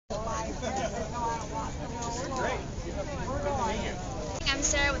I'm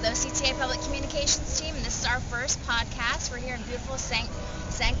Sarah with OCTA Public Communications Team, and this is our first podcast. We're here in beautiful San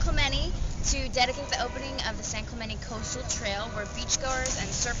Clemente to dedicate the opening of the San Clemente Coastal Trail, where beachgoers and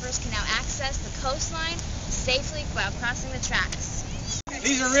surfers can now access the coastline safely while crossing the tracks.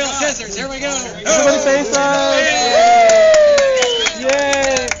 These are real scissors. Here we go. Everybody face up!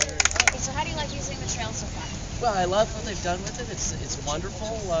 Yay! So how do you like using the trail so far? Well, I love what they've done with it. It's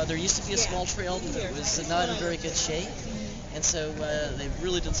wonderful. There used to be a small trail that was not in very good shape, and so they've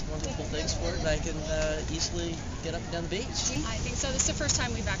really done some wonderful things for it, and I can easily get up and down the beach. I think so. This is the first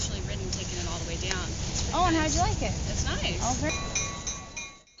time we've actually ridden, taken it all the way down. Oh, and how did you like it? It's nice. Oh, very